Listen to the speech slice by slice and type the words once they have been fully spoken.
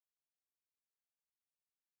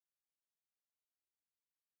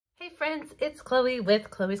Hey friends, it's Chloe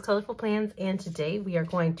with Chloe's Colorful Plans, and today we are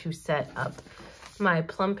going to set up my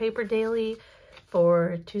plum paper daily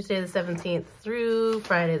for Tuesday the 17th through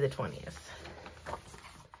Friday the 20th.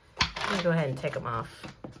 I'm gonna go ahead and take them off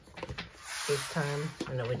this time.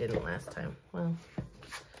 I know we didn't last time. Well,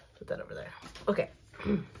 put that over there. Okay.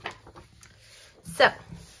 So,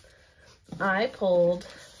 I pulled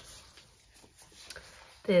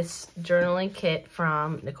this journaling kit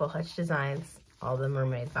from Nicole Hutch Designs. All the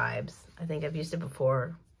mermaid vibes. I think I've used it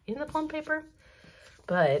before in the plum paper,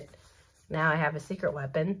 but now I have a secret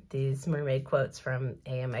weapon. These mermaid quotes from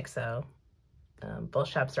AMXO. Both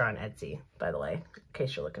shops are on Etsy, by the way, in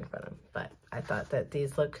case you're looking for them. But I thought that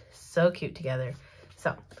these look so cute together.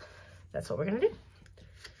 So that's what we're gonna do.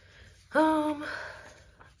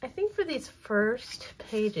 I think for these first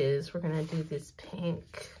pages, we're gonna do this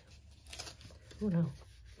pink. Oh no.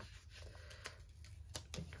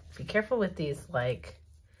 Be careful with these, like,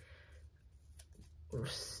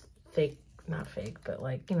 fake, not fake, but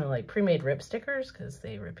like, you know, like pre-made rip stickers, because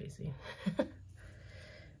they rip easy.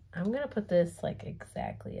 I'm going to put this, like,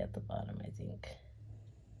 exactly at the bottom, I think.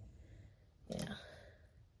 Yeah.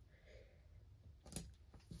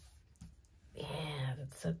 Yeah,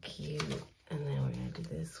 that's so cute. And then we're going to do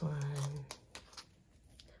this one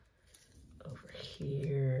over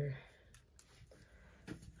here.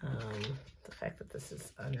 The fact that this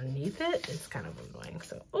is underneath it is kind of annoying.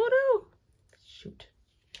 So, oh no! Shoot.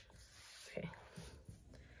 Okay.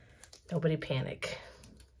 Nobody panic.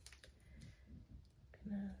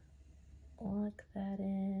 Gonna lock that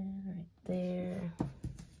in right there.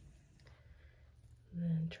 And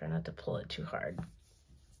then try not to pull it too hard.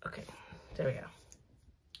 Okay, there we go.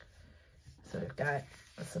 So we've got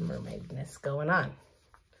some mermaidness going on.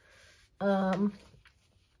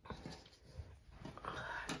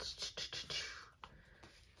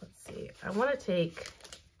 I want to take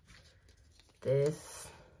this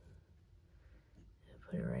and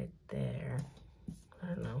put it right there. I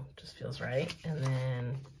don't know, just feels right. And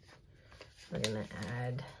then we're gonna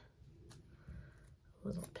add a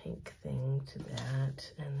little pink thing to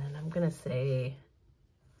that. And then I'm gonna say,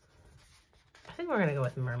 I think we're gonna go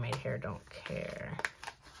with mermaid hair, don't care.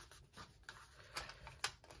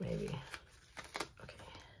 Maybe. Okay.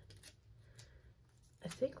 I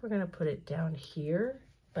think we're gonna put it down here.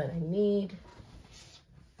 But I need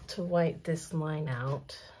to white this line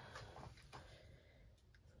out.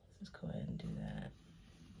 Let's go ahead and do that.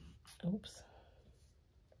 Oops.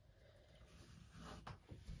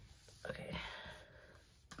 Okay.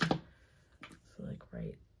 So like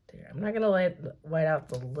right there. I'm not gonna white out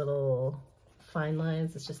the little fine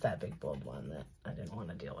lines. It's just that big bold one that I didn't want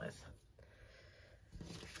to deal with.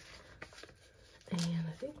 And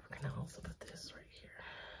I think we're gonna also put this right here.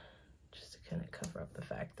 Kind of cover up the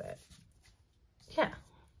fact that, yeah,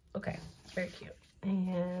 okay, very cute.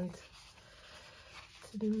 And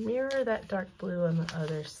to mirror that dark blue on the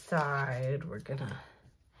other side, we're gonna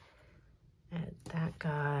add that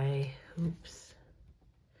guy. Oops,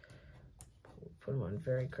 put him on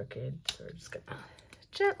very crooked, so we're just gonna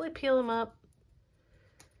gently peel him up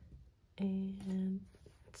and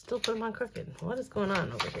still put him on crooked. What is going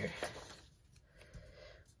on over here?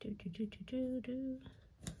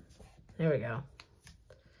 There we go.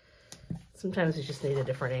 Sometimes we just need a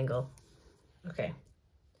different angle. Okay.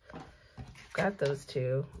 Got those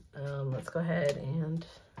two. Let's go ahead and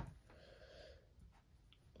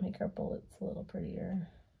make our bullets a little prettier.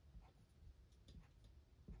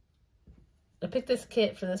 I picked this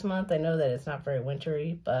kit for this month. I know that it's not very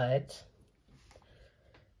wintry, but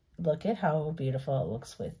look at how beautiful it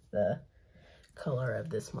looks with the color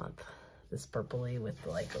of this month. This purpley with the,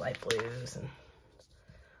 like, light blues, and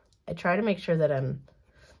I try to make sure that I'm,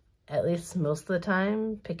 at least most of the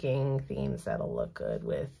time, picking themes that'll look good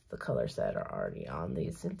with the colors that are already on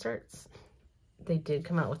these inserts. They did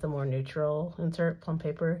come out with a more neutral insert, plum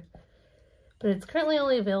paper, but it's currently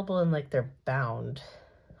only available in, like, their bound,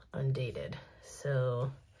 undated. So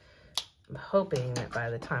I'm hoping that by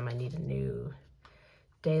the time I need a new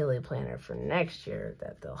daily planner for next year,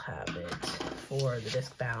 that they'll have it for the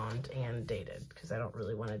disc bound and dated, because I don't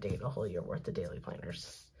really want to date a whole year worth of daily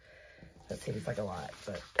planners. That seems like a lot,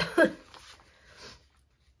 but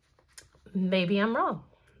maybe I'm wrong.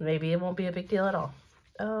 Maybe it won't be a big deal at all.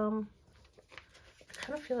 I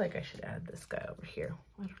kind of feel like I should add this guy over here.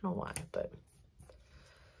 I don't know why, but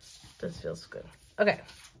this feels good. Okay.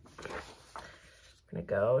 I'm gonna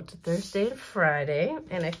go to Thursday and Friday,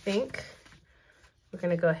 and I think we're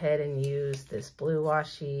gonna go ahead and use this blue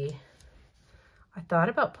washi. I thought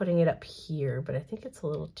about putting it up here, but I think it's a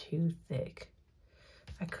little too thick.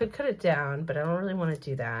 I could cut it down, but I don't really want to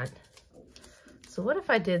do that. So what if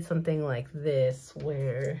I did something like this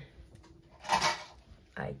where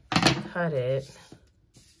I cut it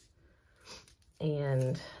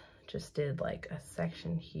and just did like a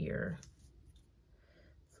section here.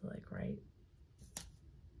 So like right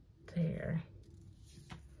there.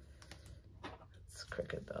 It's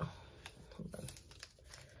crooked though. Hold on.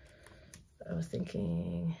 I was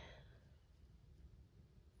thinking,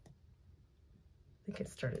 I think it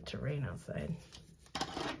started to rain outside.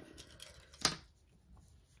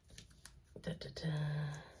 Da, da, da.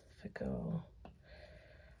 If I go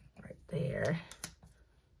right there,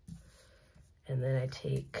 and then I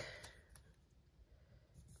take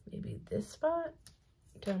maybe this spot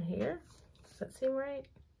down here. Does that seem right?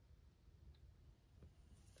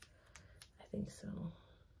 I think so.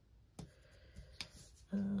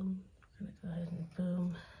 I'm gonna go ahead and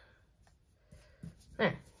boom.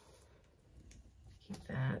 There. Keep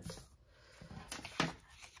that.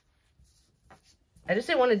 I just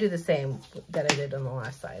didn't want to do the same that I did on the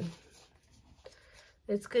last side.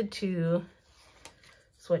 It's good to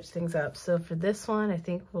switch things up. So for this one, I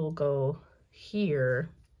think we'll go here.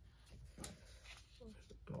 I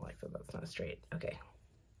don't like that, that's not straight. Okay.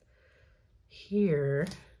 Here.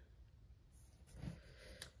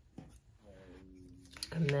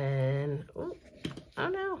 And then, ooh, oh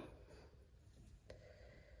no.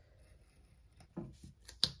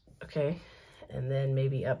 Okay, and then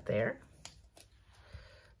maybe up there.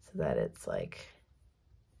 So that it's like,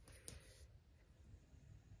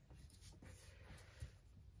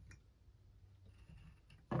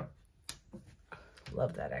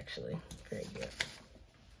 love that actually, very good.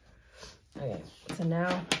 Okay, so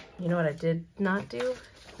now, you know what I did not do?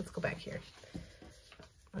 Let's go back here.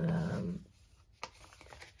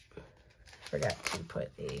 Forgot to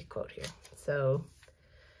put a quote here. So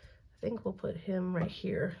I think we'll put him right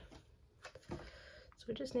here. So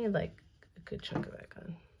we just need like a good chunk of that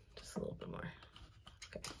gun. Just a little bit more.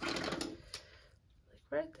 Okay.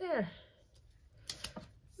 Like right there.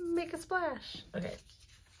 Make a splash. Okay.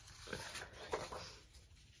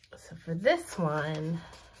 So for this one,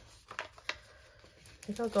 I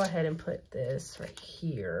think I'll go ahead and put this right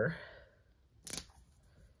here.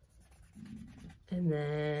 And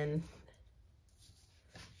then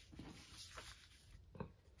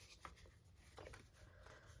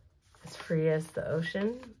as free as the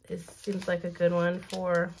ocean, it seems like a good one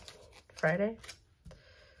for Friday.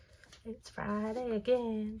 It's Friday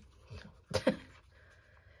again.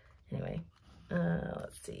 Anyway,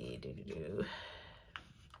 let's see.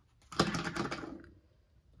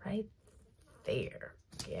 Right there.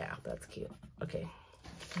 Yeah, that's cute. Okay,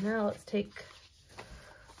 now let's take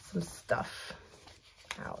some stuff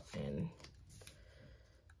out and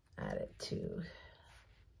add it to.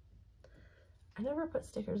 I never put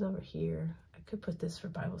stickers over here. I could put this for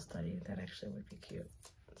Bible study. That actually would be cute.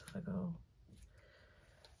 So if I go,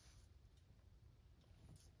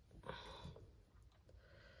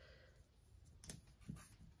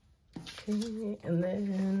 okay, and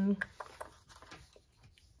then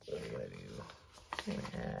what are we gonna do? I'm gonna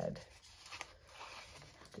add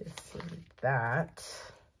this and that.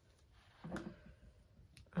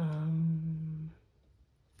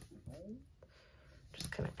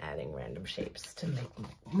 Just kind of adding random shapes to make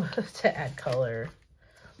to add color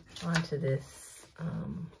onto this.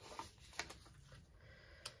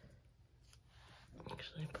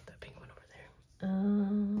 Actually, put that pink one over there.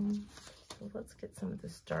 So let's get some of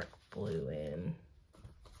this dark blue in.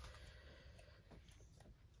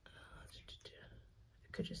 I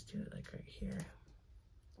could just do it like right here.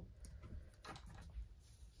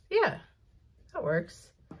 Yeah, that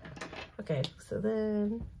works. Okay, so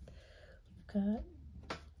then we've got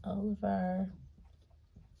all of our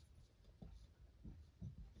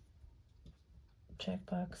check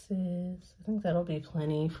boxes. I think that'll be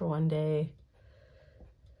plenty for one day,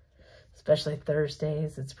 especially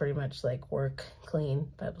Thursdays. It's pretty much like work,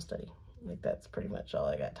 clean, Bible study. Like that's pretty much all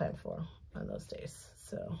I got time for on those days.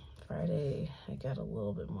 So Friday, I got a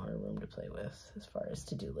little bit more room to play with as far as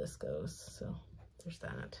to-do list goes. So there's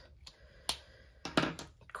that.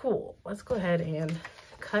 Cool. Let's go ahead and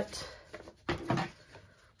cut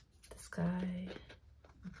this guy.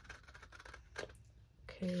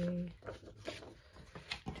 Okay.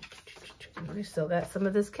 We still got some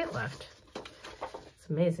of this kit left. It's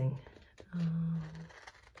amazing.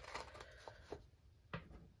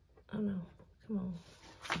 Oh no, come on.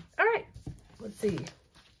 All right, let's see.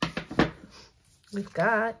 We've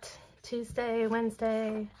got Tuesday,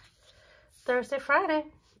 Wednesday, Thursday, Friday.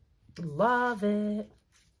 Love it.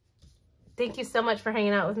 Thank you so much for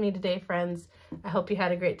hanging out with me today, friends. I hope you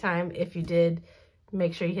had a great time. If you did,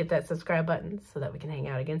 make sure you hit that subscribe button so that we can hang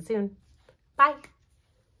out again soon. Bye.